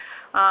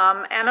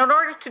And in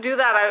order to do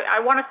that, I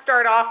want to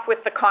start off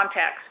with the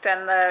context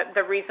and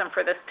the reason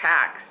for this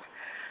tax.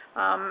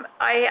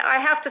 I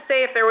have to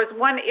say, if there was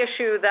one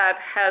issue that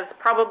has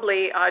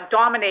probably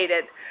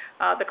dominated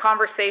the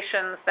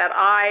conversations that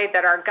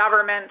our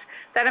government,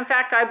 that in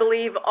fact I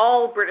believe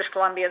all British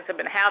Columbians have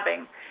been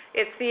having,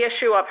 it's the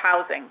issue of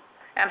housing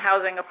and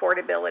housing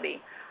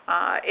affordability.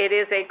 It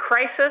is a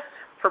crisis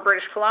for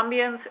British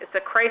Columbians. It's a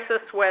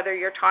crisis whether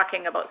you're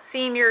talking about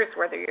seniors,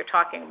 whether you're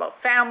talking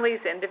about families,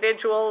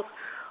 individuals,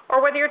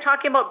 or whether you're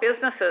talking about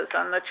businesses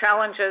and the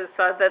challenges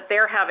that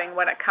they're having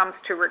when it comes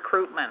to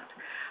recruitment.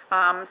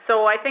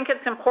 So I think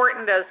it's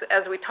important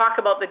as we talk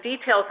about the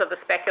details of the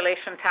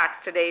speculation tax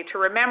today to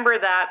remember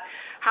that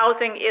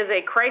housing is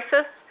a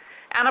crisis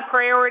and a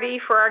priority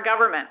for our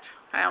government.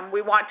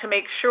 We want to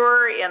make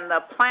sure in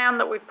the plan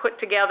that we've put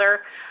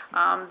together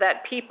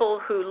that people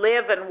who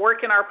live and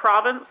work in our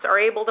province are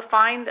able to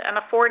find and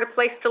afford a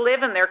place to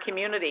live in their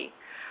community.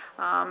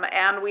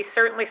 And we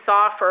certainly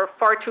saw for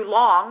far too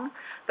long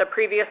the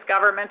previous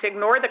government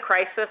ignore the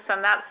crisis,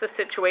 and that's the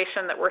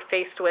situation that we're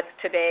faced with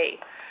today.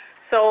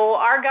 So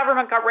our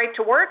government got right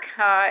to work.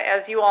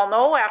 As you all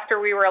know, after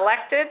we were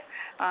elected,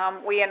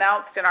 we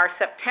announced in our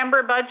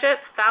September budget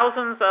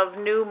thousands of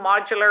new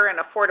modular and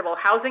affordable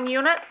housing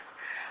units.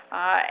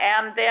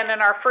 And then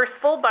in our first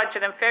full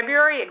budget in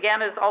February,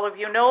 again, as all of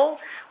you know,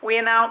 we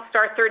announced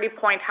our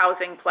 30-point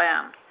housing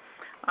plan.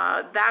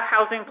 That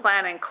housing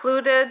plan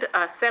included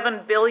a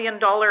 $7 billion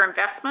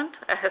investment,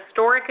 a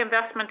historic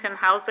investment in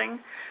housing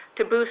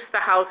to boost the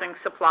housing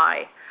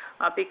supply,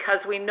 because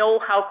we know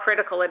how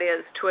critical it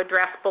is to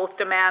address both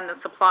demand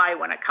and supply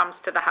when it comes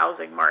to the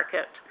housing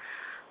market.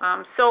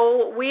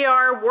 So we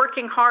are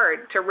working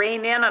hard to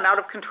rein in an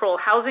out-of-control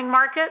housing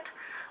market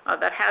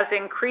that has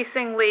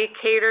increasingly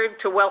catered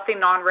to wealthy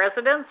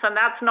non-residents, and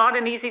that's not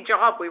an easy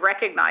job. We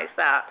recognize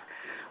that.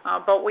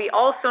 But we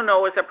also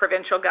know as a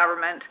provincial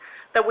government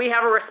that we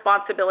have a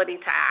responsibility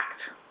to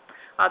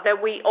act,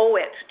 that we owe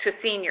it to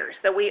seniors,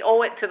 that we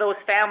owe it to those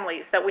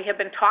families that we have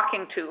been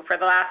talking to for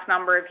the last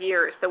number of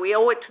years, that we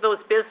owe it to those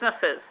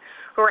businesses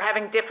who are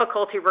having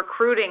difficulty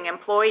recruiting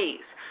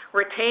employees,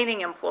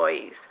 retaining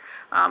employees.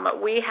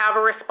 We have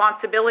a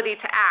responsibility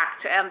to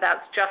act, and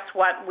that's just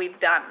what we've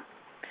done.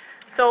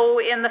 So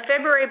in the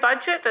February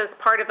budget, as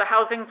part of the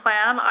housing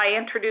plan, I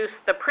introduced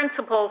the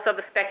principles of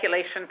the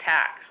speculation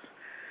tax.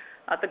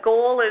 The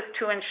goal is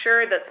to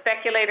ensure that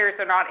speculators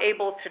are not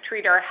able to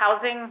treat our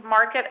housing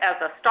market as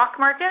a stock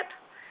market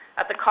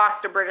at the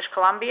cost of British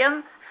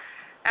Columbians,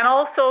 and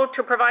also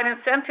to provide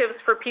incentives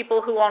for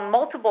people who own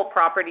multiple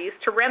properties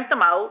to rent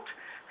them out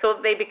so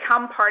that they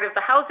become part of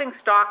the housing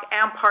stock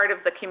and part of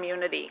the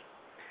community.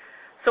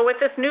 So with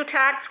this new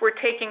tax, we're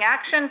taking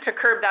action to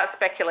curb that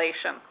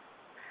speculation.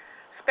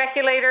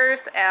 Speculators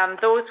and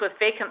those with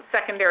vacant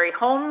secondary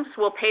homes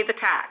will pay the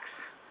tax,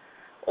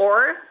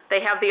 or they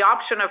have the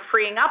option of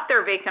freeing up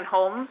their vacant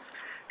homes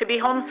to be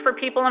homes for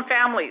people and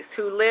families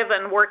who live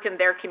and work in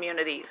their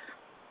communities.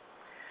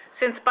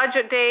 Since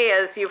budget day,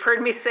 as you've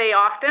heard me say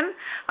often,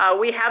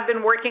 we have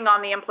been working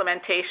on the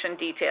implementation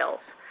details.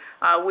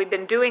 We've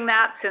been doing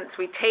that since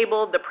we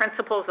tabled the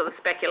principles of the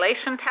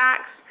speculation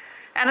tax,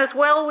 and as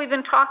well we've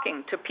been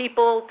talking to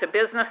people, to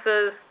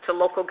businesses, to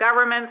local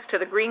governments, to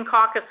the Green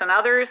Caucus and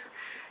others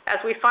as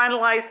we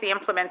finalize the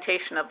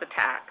implementation of the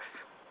tax.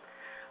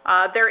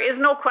 There is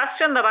no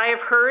question that I have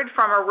heard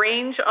from a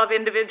range of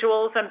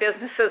individuals and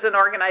businesses and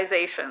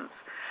organizations.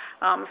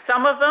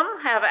 Some of them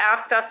have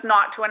asked us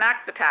not to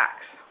enact the tax.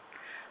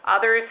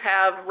 Others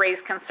have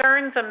raised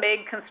concerns and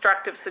made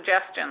constructive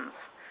suggestions.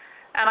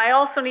 And I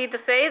also need to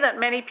say that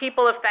many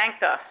people have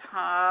thanked us.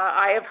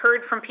 I have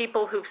heard from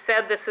people who've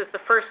said this is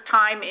the first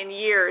time in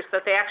years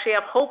that they actually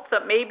have hope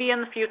that maybe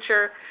in the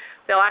future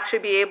they'll actually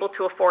be able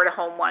to afford a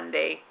home one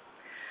day.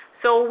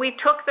 So we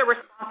took the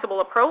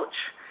responsible approach,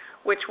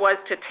 which was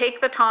to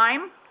take the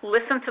time,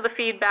 listen to the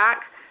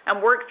feedback,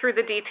 and work through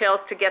the details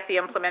to get the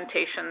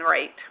implementation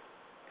right.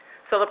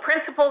 So the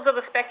principles of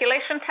the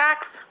speculation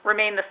tax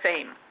remain the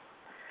same.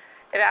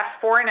 It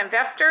asks foreign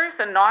investors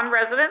and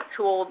non-residents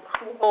who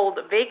hold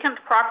vacant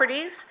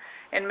properties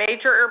in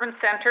major urban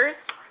centers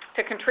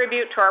to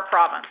contribute to our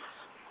province.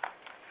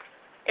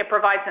 It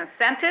provides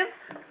incentives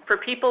for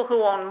people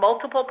who own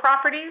multiple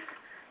properties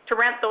to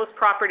rent those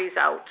properties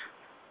out.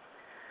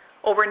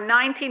 Over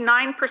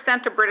 99%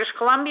 of British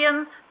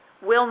Columbians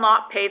will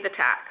not pay the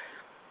tax.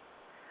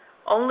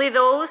 Only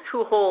those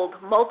who hold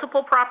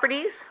multiple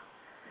properties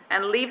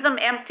and leave them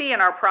empty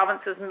in our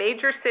province's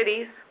major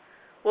cities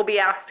will be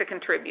asked to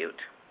contribute.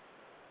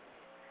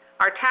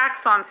 Our tax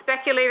on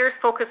speculators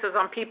focuses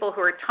on people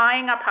who are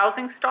tying up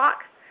housing stock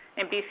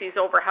in BC's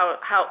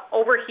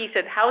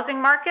overheated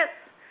housing markets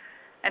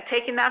and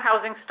taking that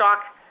housing stock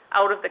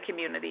out of the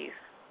communities.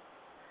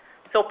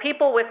 So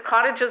people with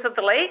cottages at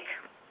the lake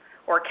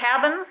or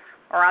cabins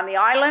or on the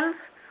islands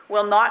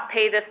will not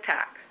pay this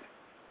tax.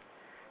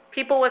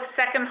 People with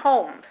second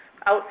homes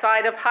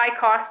outside of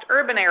high-cost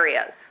urban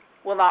areas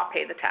will not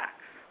pay the tax.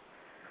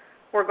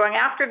 We're going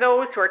after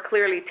those who are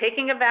clearly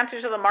taking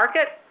advantage of the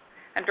market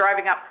and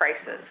driving up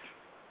prices.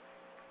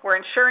 We're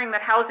ensuring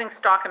that housing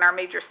stock in our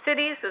major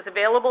cities is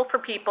available for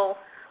people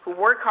who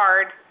work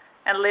hard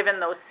and live in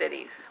those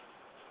cities.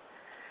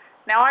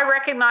 Now, I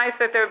recognize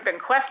that there have been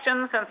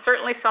questions and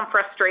certainly some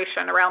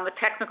frustration around the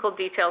technical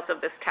details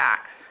of this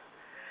tax.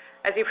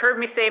 As you've heard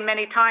me say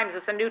many times,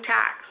 it's a new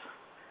tax.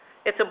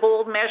 It's a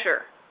bold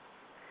measure.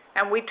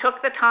 And we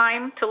took the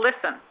time to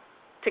listen,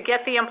 to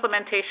get the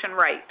implementation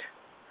right.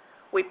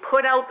 We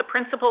put out the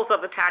principles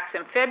of the tax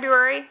in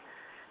February,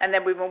 and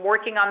then we've been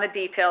working on the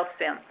details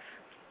since.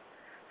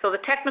 So the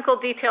technical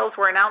details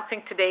we're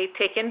announcing today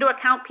take into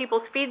account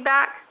people's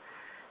feedback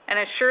and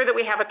ensure that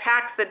we have a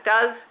tax that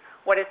does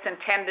what it's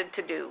intended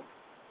to do.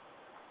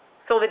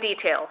 So the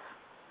details.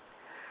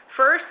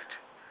 First,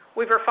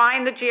 we've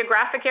refined the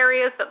geographic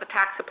areas that the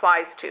tax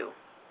applies to.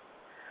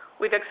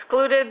 We've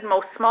excluded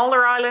most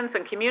smaller islands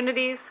and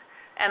communities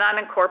and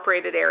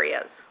unincorporated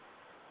areas.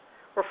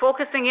 We're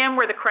focusing in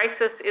where the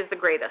crisis is the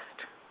greatest,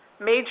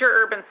 major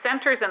urban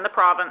centers in the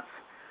province,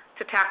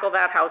 to tackle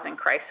that housing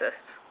crisis.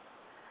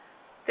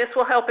 This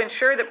will help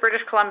ensure that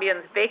British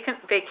Columbians'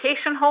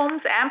 vacation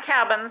homes and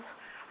cabins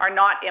are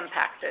not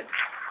impacted.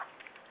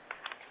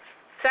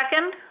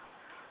 Second,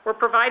 we're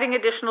providing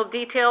additional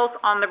details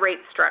on the rate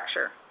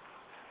structure.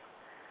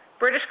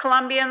 British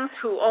Columbians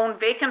who own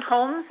vacant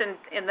homes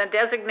in the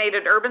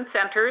designated urban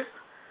centers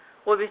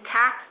will be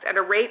taxed at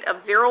a rate of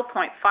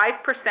 0.5%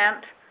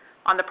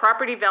 on the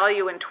property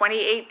value in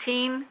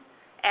 2018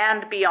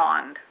 and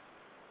beyond.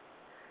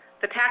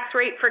 The tax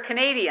rate for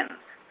Canadians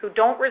who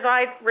don't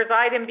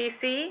reside in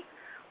BC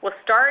will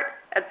start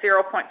at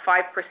 0.5%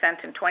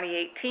 in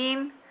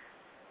 2018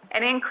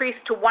 and increase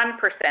to 1%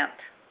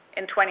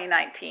 in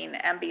 2019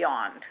 and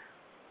beyond.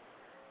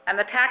 And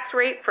the tax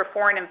rate for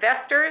foreign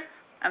investors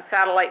and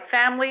satellite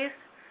families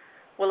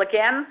will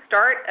again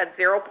start at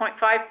 0.5%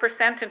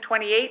 in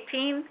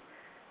 2018,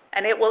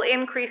 and it will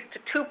increase to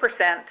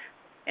 2%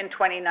 in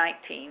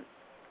 2019.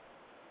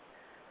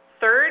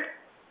 Third,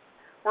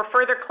 we're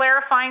further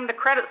clarifying the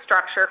credit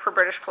structure for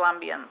British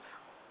Columbians.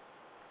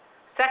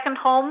 Second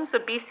homes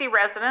of BC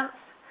residents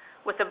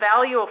with a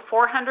value of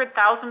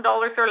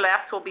 $400,000 or less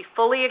will be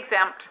fully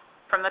exempt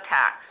from the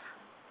tax.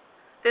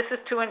 This is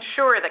to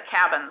ensure that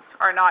cabins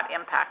are not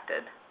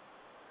impacted.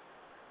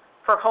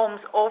 For homes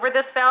over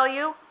this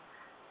value,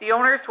 the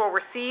owners will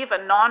receive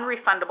a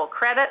non-refundable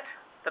credit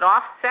that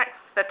offsets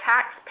the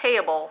tax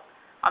payable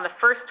on the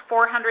first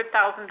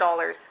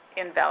 $400,000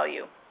 in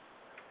value.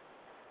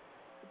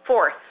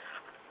 Fourth,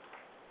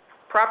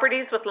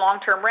 properties with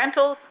long-term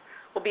rentals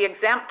will be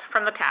exempt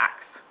from the tax.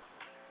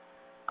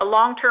 A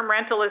long-term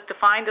rental is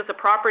defined as a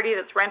property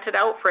that's rented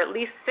out for at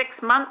least 6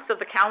 months of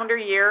the calendar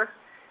year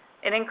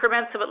in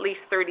increments of at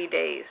least 30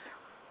 days.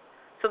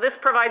 So this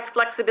provides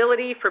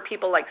flexibility for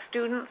people like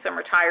students and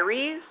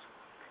retirees.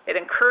 It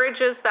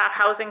encourages that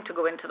housing to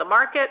go into the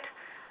market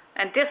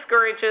and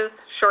discourages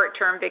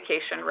short-term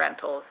vacation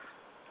rentals.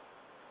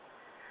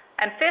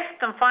 And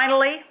fifth and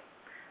finally,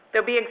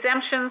 there'll be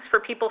exemptions for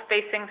people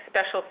facing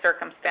special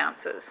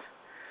circumstances.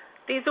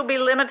 These will be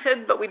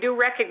limited, but we do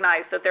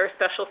recognize that there are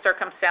special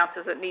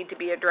circumstances that need to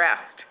be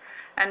addressed.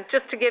 And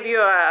just to give you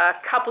a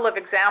couple of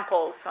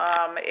examples,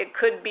 it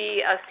could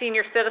be a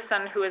senior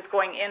citizen who is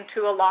going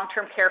into a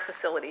long-term care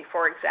facility,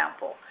 for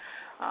example,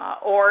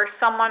 or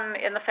someone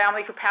in the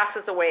family who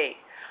passes away,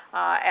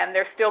 and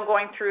they're still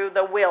going through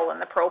the will and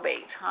the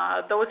probate.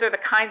 Those are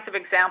the kinds of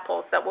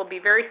examples that will be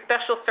very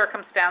special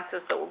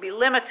circumstances that will be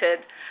limited,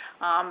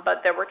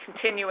 but that we're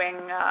continuing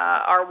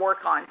our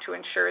work on to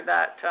ensure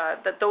that,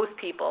 that those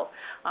people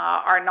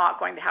are not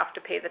going to have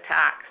to pay the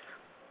tax.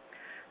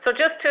 So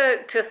just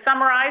to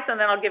summarize, and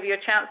then I'll give you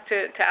a chance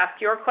to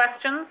ask your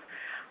questions,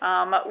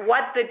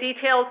 what the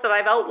details that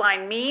I've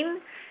outlined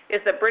mean is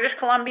that British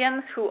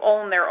Columbians who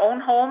own their own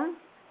home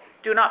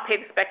do not pay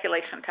the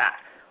speculation tax.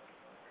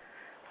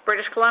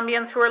 British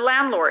Columbians who are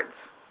landlords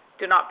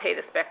do not pay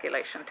the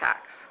speculation tax.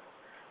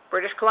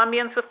 British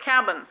Columbians with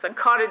cabins and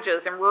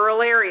cottages in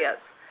rural areas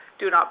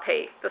do not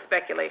pay the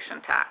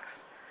speculation tax.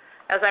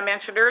 As I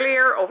mentioned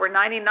earlier, over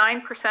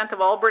 99%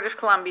 of all British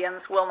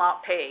Columbians will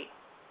not pay.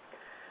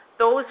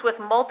 Those with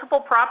multiple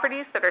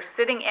properties that are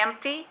sitting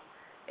empty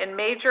in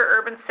major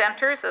urban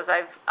centers, as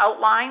I've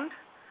outlined,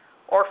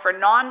 or for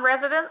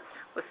non-residents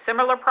with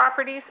similar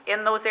properties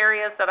in those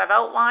areas that I've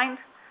outlined,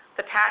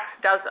 the tax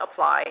does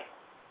apply.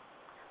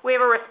 We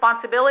have a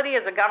responsibility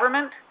as a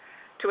government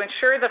to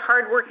ensure that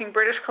hardworking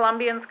British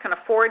Columbians can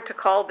afford to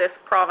call this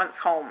province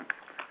home.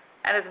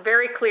 And it's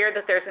very clear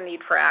that there's a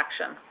need for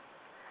action.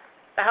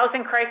 The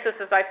housing crisis,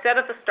 as I said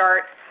at the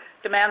start,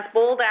 demands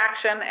bold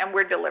action, and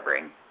we're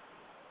delivering.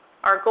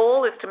 Our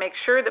goal is to make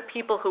sure that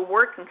people who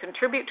work and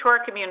contribute to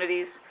our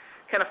communities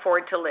can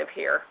afford to live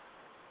here.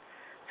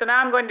 So now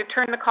I'm going to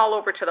turn the call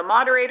over to the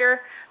moderator,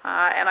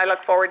 and I look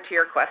forward to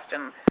your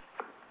questions.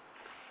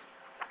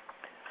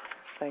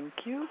 Thank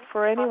you.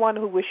 For anyone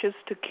who wishes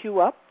to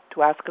queue up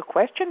to ask a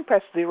question,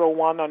 press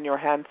 01 on your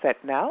handset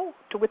now.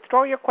 To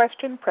withdraw your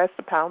question, press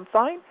the pound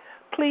sign.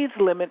 Please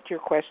limit your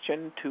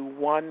question to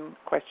one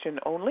question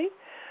only.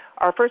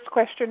 Our first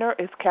questioner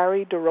is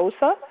Carrie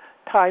DeRosa,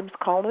 Times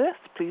columnist.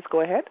 Please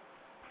go ahead.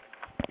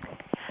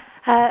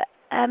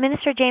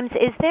 Minister James,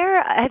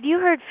 have you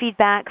heard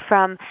feedback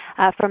from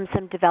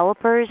some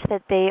developers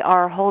that they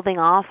are holding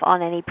off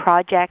on any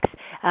projects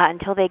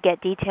until they get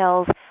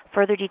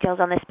further details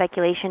on the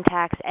speculation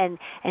tax, and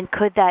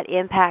could that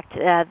impact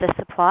the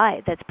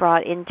supply that's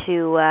brought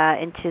into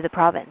the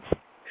province?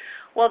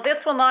 Well, this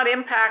will not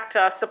impact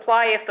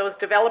supply if those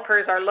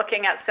developers are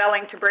looking at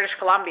selling to British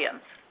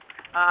Columbians.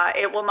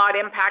 It will not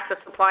impact the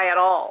supply at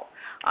all.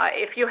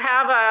 If you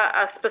have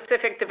a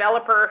specific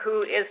developer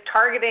who is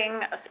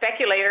targeting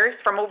speculators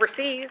from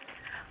overseas,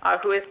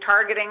 who is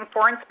targeting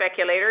foreign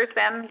speculators,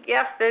 then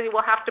yes, they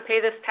will have to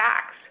pay this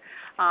tax.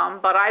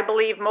 But I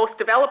believe most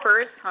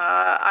developers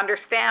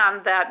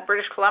understand that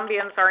British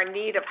Columbians are in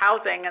need of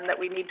housing and that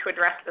we need to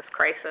address this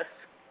crisis.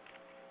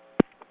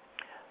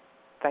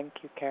 Thank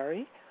you,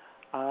 Carrie.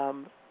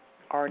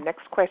 Our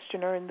next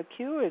questioner in the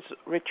queue is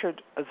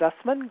Richard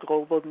Zussman,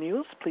 Global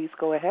News. Please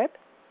go ahead.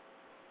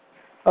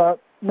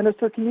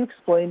 Minister, can you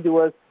explain to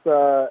us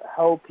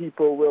how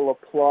people will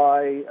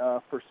apply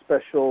for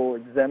special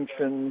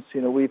exemptions?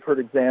 You know, we've heard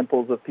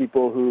examples of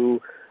people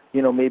who,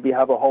 maybe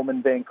have a home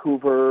in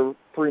Vancouver,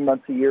 3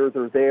 months a year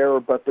they're there,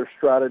 but their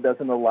strata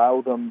doesn't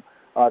allow them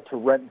to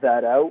rent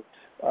that out.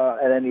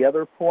 At any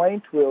other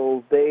point,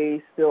 will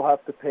they still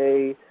have to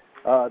pay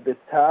this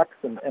tax,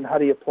 and how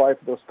do you apply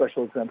for those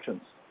special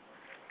exemptions?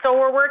 So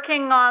we're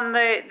working on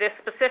the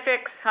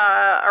specifics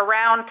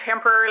around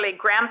temporarily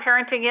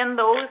grandparenting in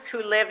those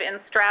who live in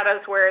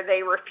stratas where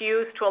they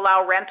refuse to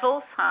allow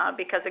rentals,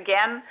 because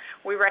again,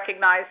 we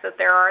recognize that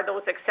there are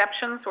those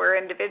exceptions where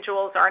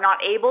individuals are not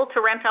able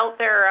to rent out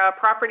their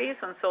properties,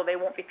 and so they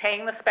won't be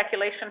paying the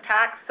speculation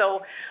tax.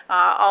 So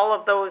all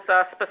of those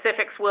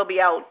specifics will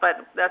be out,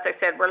 but as I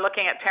said, we're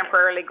looking at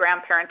temporarily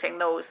grandparenting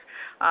those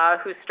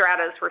whose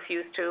stratas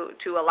refuse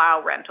to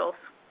allow rentals.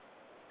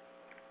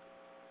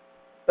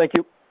 Thank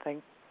you.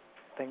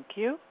 Thank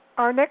you.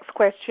 Our next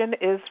question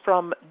is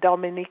from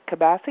Dominique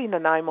Cabassi,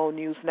 Nanaimo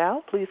News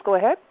Now. Please go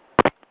ahead.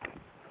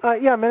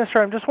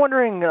 Minister, I'm just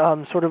wondering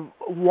sort of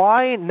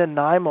why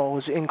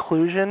Nanaimo's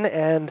inclusion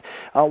and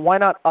why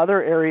not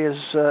other areas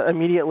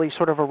immediately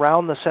sort of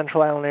around the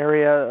Central Island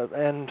area,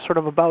 and sort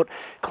of about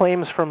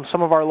claims from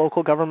some of our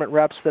local government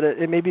reps that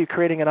it may be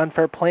creating an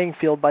unfair playing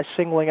field by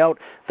singling out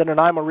the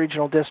Nanaimo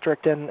Regional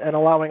District and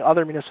allowing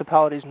other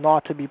municipalities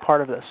not to be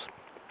part of this.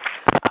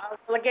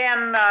 Well,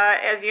 again,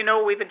 as you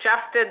know, we've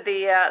adjusted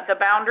the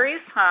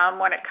boundaries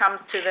when it comes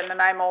to the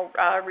Nanaimo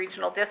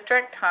Regional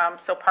District.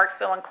 So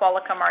Parksville and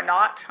Qualicum are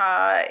not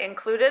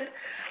included.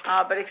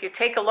 But if you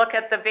take a look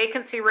at the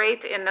vacancy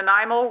rate in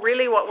Nanaimo,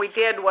 really what we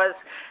did was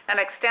an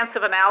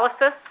extensive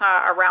analysis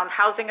around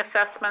housing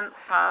assessments,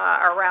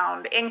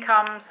 around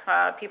incomes,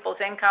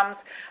 people's incomes,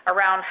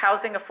 around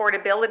housing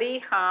affordability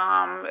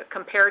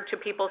compared to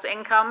people's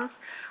incomes.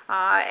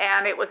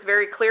 And it was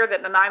very clear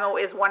that Nanaimo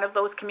is one of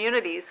those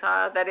communities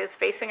that is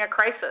facing a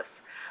crisis.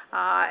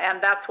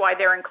 And that's why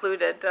they're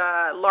included.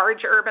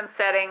 Large urban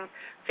setting,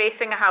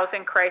 facing a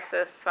housing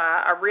crisis,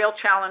 a real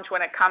challenge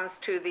when it comes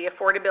to the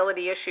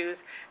affordability issues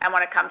and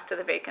when it comes to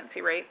the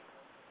vacancy rate.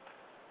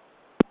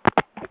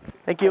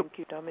 Thank you. Thank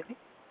you, Dominique.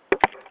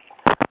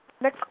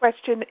 Next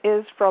question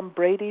is from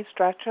Brady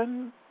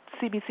Strachan,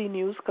 CBC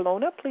News,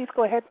 Kelowna. Please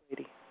go ahead,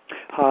 Brady.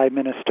 Hi,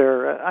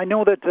 Minister. I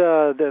know that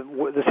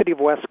the City of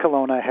West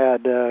Kelowna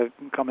had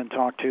come and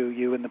talked to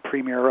you and the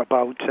Premier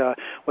about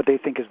what they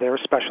think is their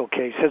special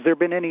case. Has there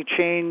been any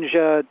change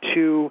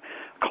to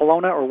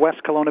Kelowna or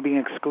West Kelowna being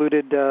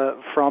excluded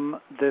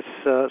from this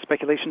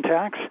speculation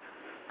tax?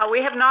 We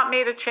have not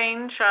made a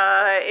change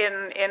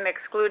in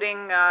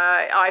excluding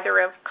either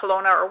of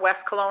Kelowna or West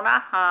Kelowna.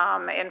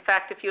 In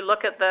fact, if you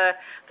look at the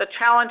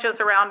challenges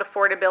around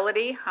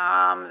affordability,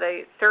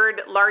 the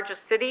third largest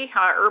city,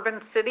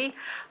 urban city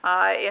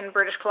in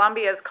British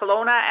Columbia is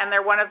Kelowna, and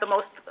they're one of the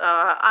most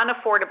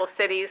unaffordable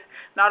cities,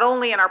 not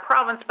only in our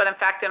province, but in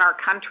fact in our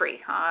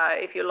country,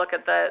 if you look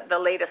at the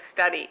latest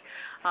study.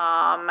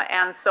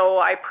 And so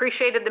I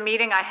appreciated the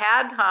meeting I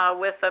had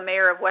with the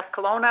Mayor of West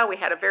Kelowna. We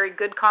had a very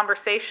good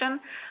conversation.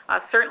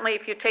 Certainly,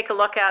 if you take a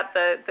look at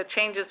the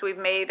changes we've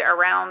made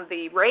around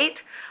the rate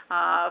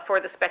for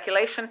the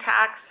speculation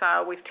tax,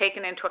 we've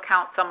taken into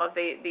account some of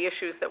the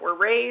issues that were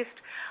raised.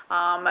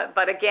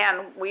 But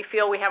again, we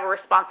feel we have a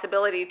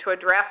responsibility to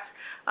address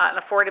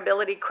an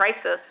affordability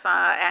crisis,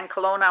 and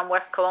Kelowna and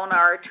West Kelowna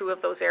are two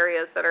of those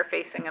areas that are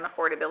facing an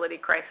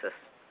affordability crisis.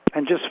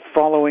 And just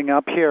following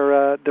up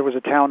here, there was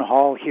a town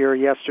hall here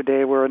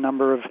yesterday where a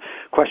number of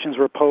questions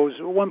were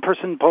posed. One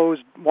person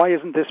posed, why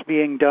isn't this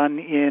being done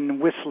in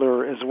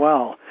Whistler as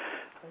well?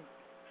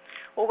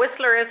 Well,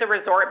 Whistler is a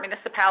resort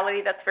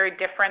municipality that's very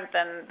different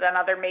than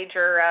other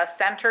major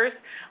centres.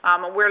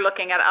 We're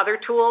looking at other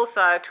tools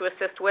to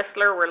assist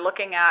Whistler. We're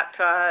looking at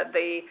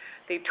the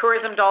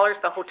tourism dollars,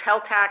 the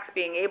hotel tax,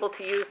 being able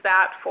to use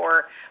that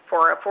for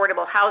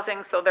affordable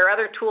housing. So there are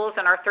other tools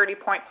in our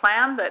 30-point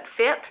plan that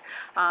fit,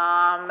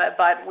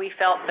 but we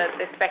felt that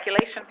the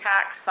speculation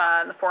tax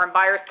and the foreign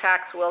buyers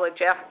tax will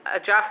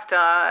adjust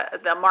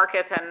the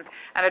market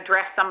and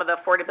address some of the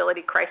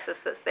affordability crisis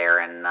that's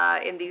there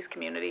in these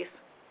communities.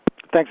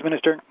 Thanks,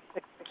 Minister.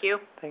 Thank you.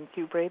 Thank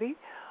you, Brady.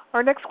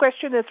 Our next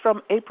question is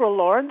from April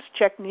Lawrence,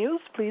 Check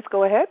News. Please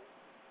go ahead.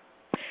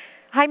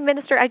 Hi,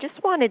 Minister. I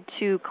just wanted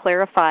to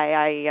clarify.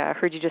 I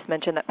heard you just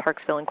mention that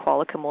Parksville and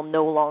Qualicum will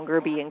no longer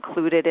be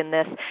included in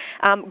this.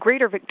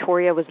 Greater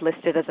Victoria was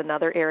listed as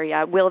another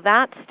area. Will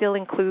that still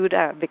include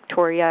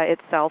Victoria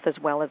itself as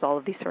well as all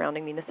of the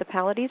surrounding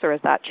municipalities, or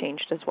has that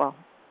changed as well?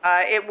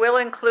 It will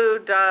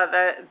include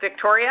the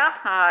Victoria.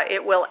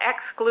 It will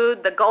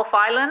exclude the Gulf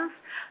Islands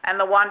and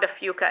the Juan de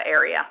Fuca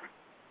area.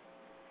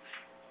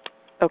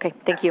 Okay,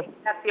 thank you.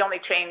 That's the only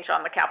change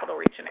on the Capital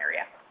Region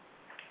area.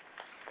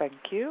 Thank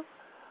you.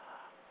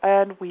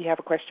 And we have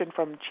a question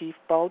from Chief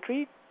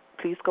Baldry.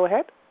 Please go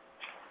ahead.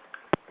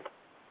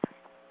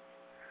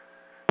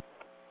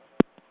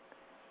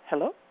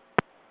 Hello?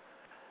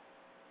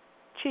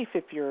 Chief,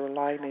 if your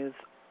line is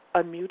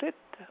unmuted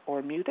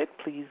or muted,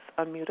 please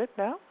unmute it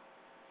now.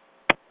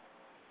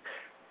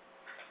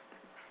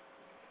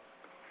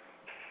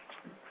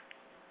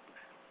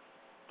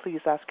 Please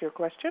ask your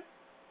question.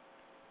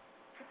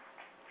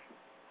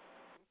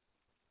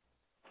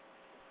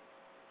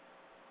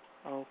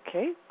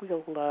 Okay,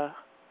 we'll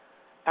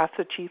ask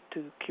the Chief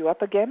to queue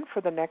up again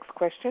for the next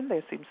question.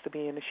 There seems to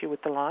be an issue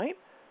with the line.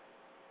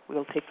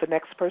 We'll take the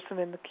next person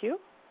in the queue.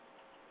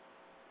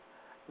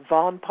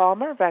 Vaughn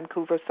Palmer,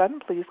 Vancouver Sun,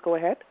 please go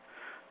ahead.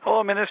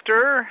 Hello,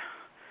 Minister.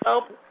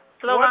 Oh,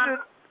 hello, Vaughn.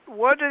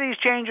 What do these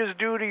changes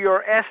do to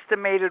your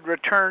estimated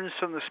returns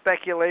from the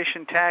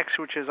speculation tax,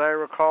 which, as I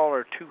recall,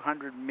 are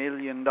 $200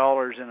 million in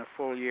a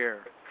full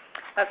year?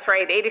 That's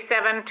right.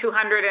 87,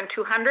 200, and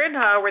 200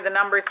 were the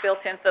numbers built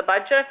into the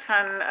budget.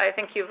 And I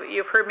think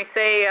you've heard me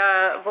say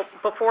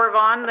before,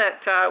 Vaughn,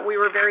 that we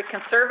were very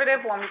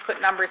conservative when we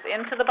put numbers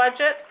into the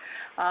budget.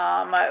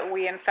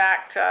 We, in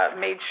fact,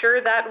 made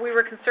sure that we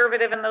were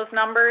conservative in those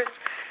numbers.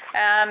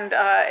 And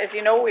as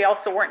you know, we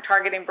also weren't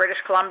targeting British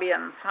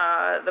Columbians,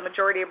 the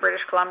majority of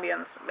British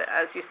Columbians,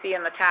 as you see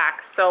in the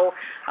tax. So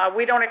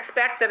we don't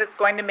expect that it's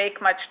going to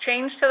make much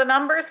change to the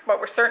numbers, but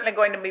we're certainly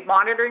going to be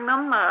monitoring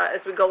them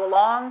as we go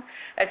along.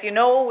 As you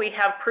know, we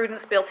have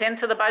prudence built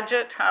into the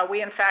budget.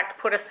 We, in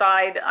fact, put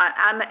aside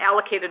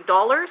unallocated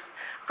dollars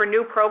for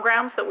new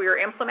programs that we are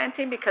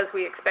implementing because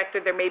we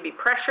expected there may be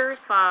pressures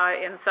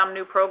in some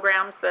new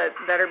programs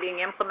that are being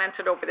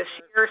implemented over this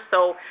year.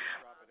 So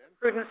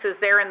prudence is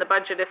there in the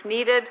budget if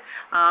needed,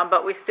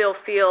 but we still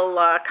feel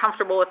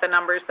comfortable with the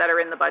numbers that are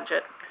in the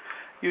budget.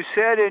 You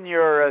said in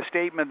your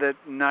statement that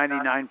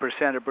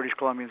 99% of British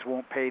Columbians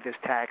won't pay this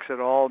tax at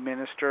all,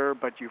 Minister,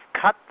 but you've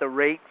cut the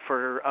rate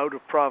for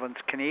out-of-province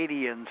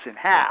Canadians in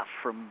half,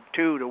 from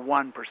 2 to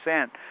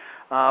 1%.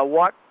 I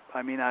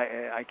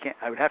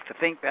would have to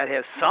think that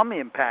has some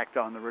impact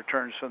on the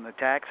returns from the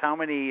tax. How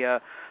many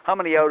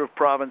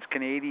out-of-province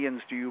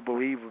Canadians do you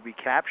believe will be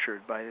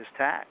captured by this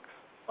tax?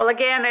 Well,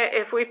 again,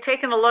 if we've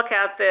taken a look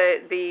at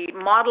the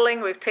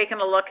modeling, we've taken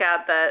a look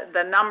at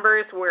the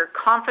numbers, we're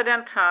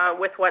confident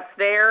with what's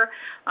there.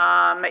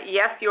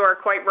 Yes, you are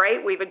quite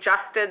right. We've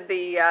adjusted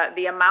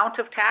the amount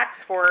of tax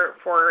for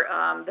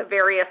the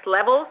various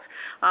levels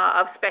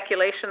of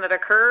speculation that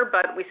occur,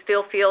 but we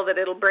still feel that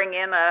it'll bring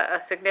in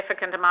a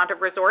significant amount of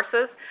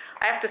resources.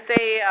 I have to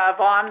say,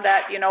 Vaughn,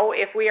 that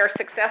if we are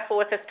successful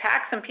with this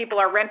tax and people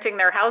are renting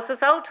their houses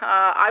out,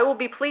 I will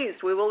be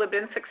pleased. We will have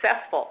been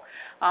successful.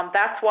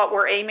 That's what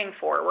we're aiming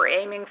for. We're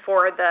aiming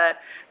for the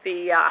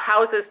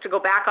houses to go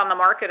back on the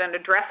market and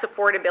address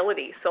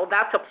affordability. So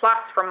that's a plus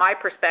from my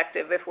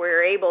perspective if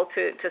we're able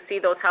to see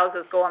those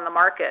houses go on the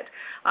market.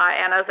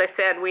 And as I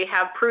said, we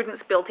have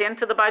prudence built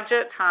into the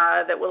budget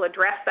that will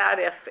address that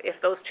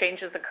if those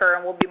changes occur,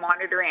 and we'll be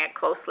monitoring it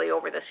closely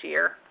over this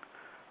year.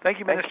 Thank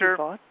you, Minister.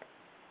 Thank you,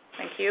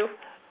 Thank you.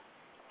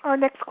 Our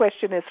next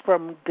question is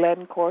from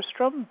Glenn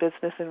Korstrom,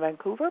 Business in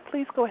Vancouver.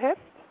 Please go ahead.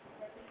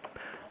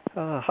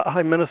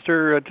 Hi,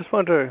 Minister. I just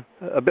wanted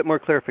a bit more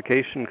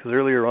clarification because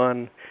earlier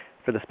on,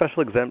 for the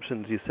special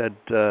exemptions, you said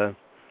that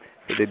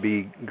they'd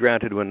be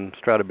granted when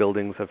strata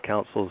buildings have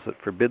councils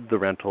that forbid the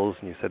rentals,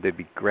 and you said they'd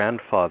be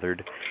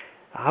grandfathered.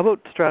 How about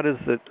stratas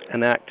that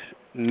enact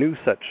new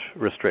such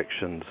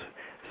restrictions?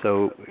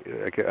 So,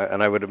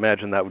 and I would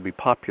imagine that would be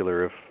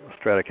popular if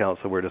strata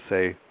council were to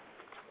say,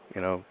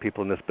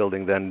 people in this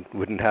building then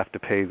wouldn't have to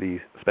pay the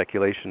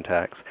speculation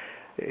tax.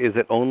 Is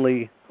it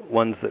only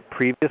ones that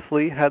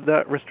previously had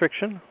that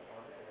restriction?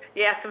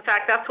 Yes, in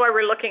fact, that's why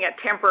we're looking at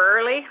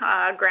temporarily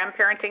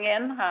grandparenting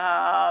in,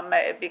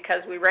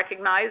 because we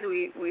recognize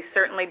we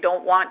certainly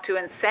don't want to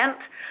incent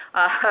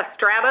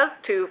stratas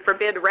to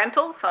forbid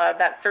rentals.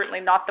 That's certainly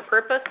not the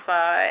purpose,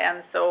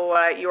 and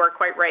so you are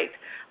quite right.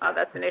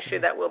 That's an issue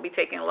that we'll be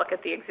taking a look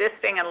at the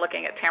existing and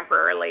looking at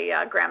temporarily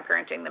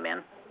grandparenting them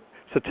in.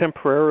 So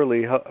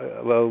temporarily,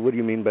 what do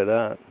you mean by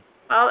that?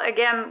 Well,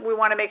 again, we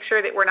want to make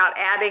sure that we're not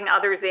adding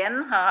others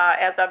in,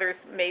 as others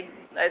may,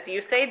 as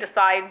you say,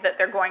 decide that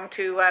they're going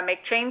to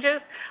make changes.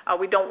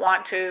 We don't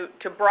want to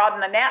broaden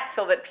the net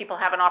so that people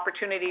have an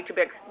opportunity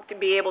to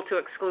be able to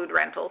exclude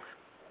rentals.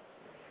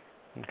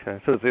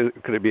 Okay, so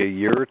could it be a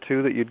year or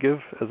two that you'd give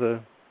as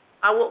a?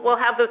 We'll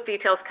have those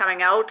details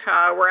coming out.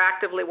 We're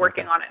actively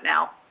working on it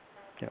now.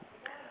 Yeah.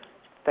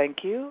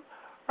 Thank you.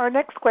 Our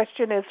next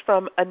question is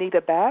from Anita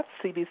Bass,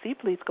 CBC.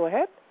 Please go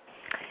ahead.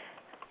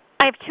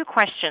 I have two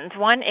questions.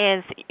 One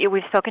is,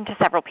 we've spoken to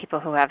several people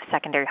who have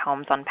secondary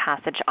homes on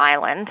Passage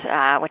Island,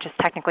 which is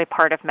technically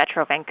part of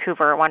Metro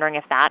Vancouver, wondering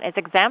if that is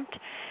exempt.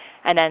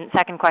 And then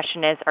second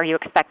question is, are you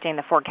expecting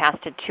the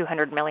forecasted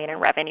 $200 million in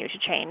revenue to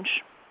change?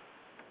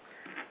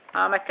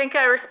 I think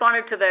I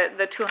responded to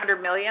the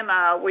 $200 million.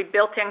 We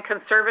built in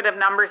conservative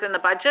numbers in the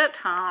budget,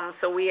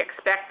 so we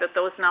expect that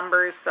those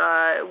numbers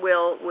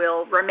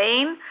will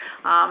remain.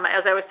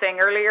 As I was saying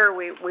earlier,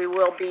 we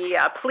will be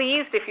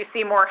pleased if you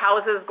see more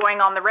houses going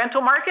on the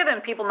rental market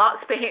and people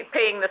not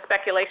paying the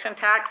speculation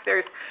tax.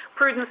 There's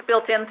prudence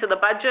built into the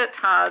budget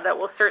that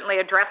will certainly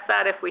address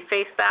that if we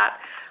face that.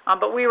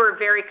 But we were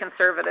very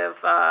conservative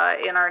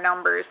in our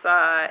numbers,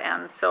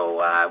 and so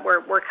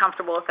we're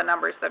comfortable with the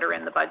numbers that are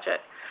in the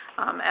budget.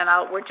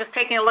 We're just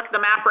taking a look at the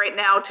map right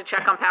now to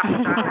check on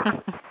Passage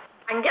Island.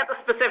 I can get the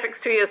specifics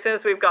to you as soon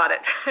as we've got it.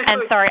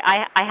 And sorry,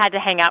 I had to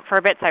hang out for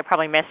a bit, so I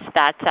probably missed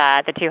that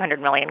the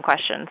 $200 million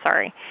question.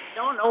 Sorry.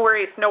 No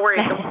worries. We're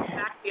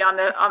actually on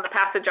the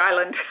Passage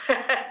Island.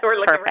 We're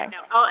looking Perfect. right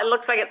now. Oh, it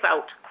looks like it's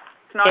out.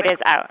 It's not. It is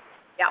out.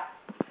 Yeah.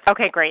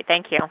 Okay, great.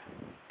 Thank you.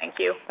 Thank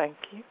you. Thank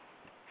you.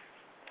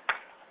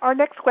 Our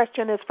next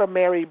question is from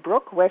Mary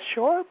Brook, West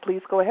Shore.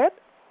 Please go ahead.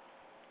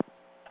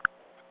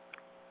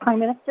 Prime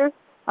Minister.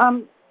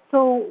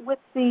 So with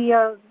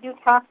the new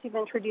tax you've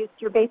introduced,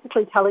 you're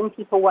basically telling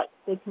people what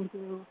they can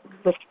do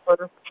with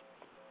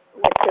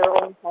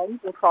their own homes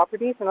and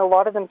properties, and a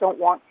lot of them don't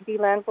want to be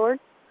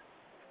landlords.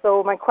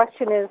 So my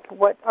question is,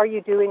 what are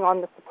you doing on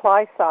the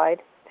supply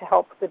side to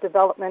help the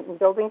development and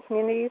building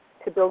communities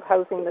to build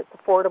housing that's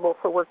affordable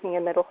for working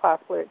and middle-class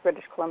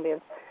British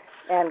Columbians?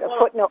 And a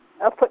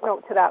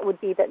footnote to that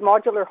would be that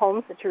modular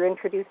homes that you're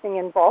introducing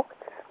in bulk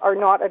are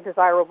not a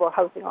desirable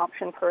housing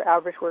option for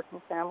average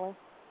working families.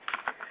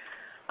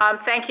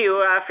 Thank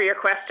you for your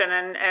question,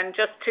 and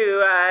just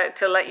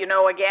to let you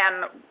know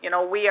again,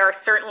 we are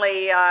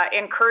certainly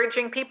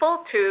encouraging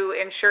people to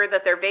ensure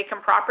that their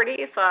vacant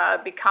properties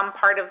become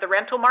part of the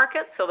rental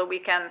market so that we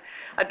can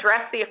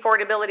address the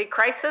affordability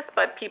crisis,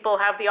 but people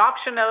have the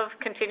option of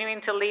continuing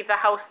to leave the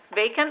house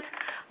vacant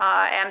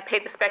and pay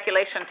the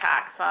speculation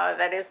tax.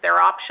 That is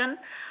their option.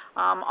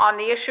 On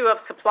the issue of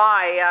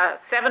supply,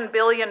 $7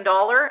 billion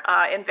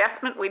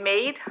investment we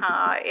made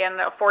in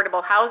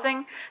affordable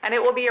housing, and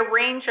it will be a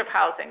range of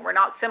housing. We're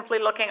not simply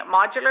looking at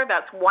modular.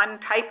 That's one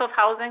type of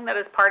housing that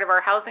is part of our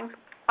housing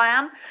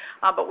plan,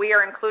 but we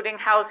are including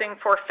housing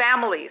for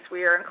families.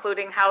 We are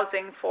including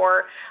housing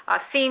for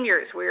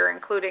seniors. We are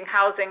including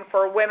housing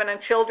for women and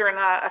children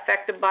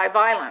affected by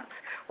violence.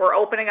 We're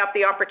opening up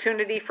the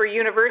opportunity for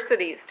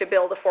universities to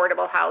build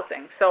affordable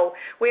housing. So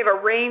we have a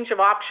range of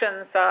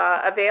options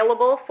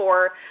available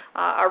for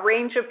a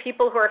range of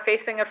people who are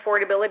facing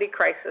affordability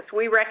crisis.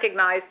 We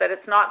recognize that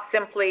it's not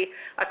simply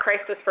a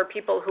crisis for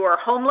people who are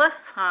homeless.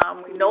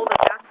 We know that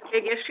that's a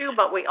big issue,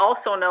 but we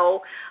also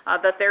know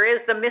that there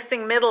is the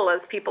missing middle, as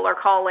people are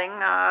calling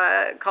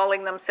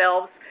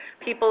themselves,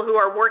 people who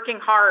are working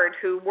hard,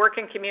 who work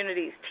in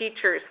communities,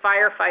 teachers,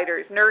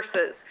 firefighters,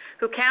 nurses,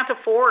 who can't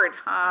afford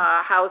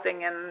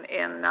housing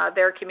in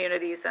their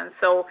communities. And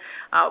so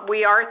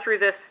we are, through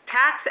this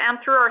tax and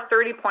through our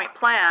 30-point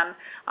plan,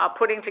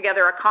 putting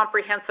together a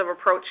comprehensive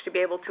approach to be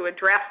able to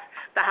address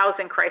the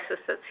housing crisis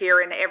that's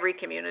here in every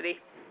community.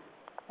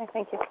 Okay,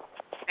 thank you.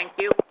 Thank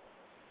you.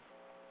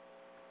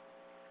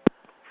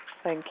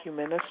 Thank you,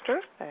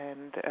 Minister.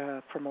 And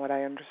from what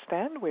I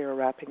understand, we are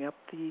wrapping up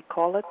the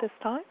call at this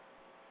time.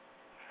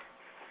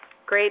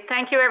 Great.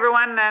 Thank you,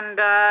 everyone,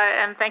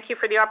 and thank you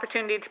for the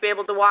opportunity to be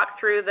able to walk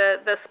through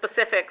the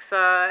specifics.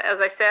 As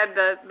I said,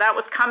 that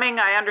was coming.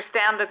 I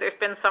understand that there's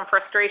been some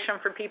frustration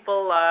for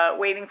people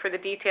waiting for the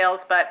details,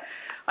 but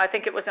I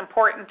think it was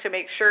important to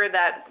make sure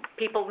that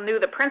people knew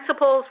the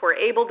principles, were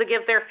able to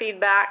give their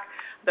feedback,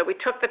 that we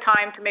took the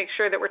time to make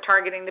sure that we're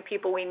targeting the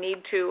people we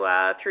need to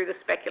through the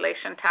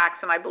speculation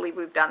tax, and I believe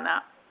we've done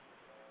that.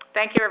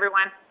 Thank you,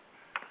 everyone.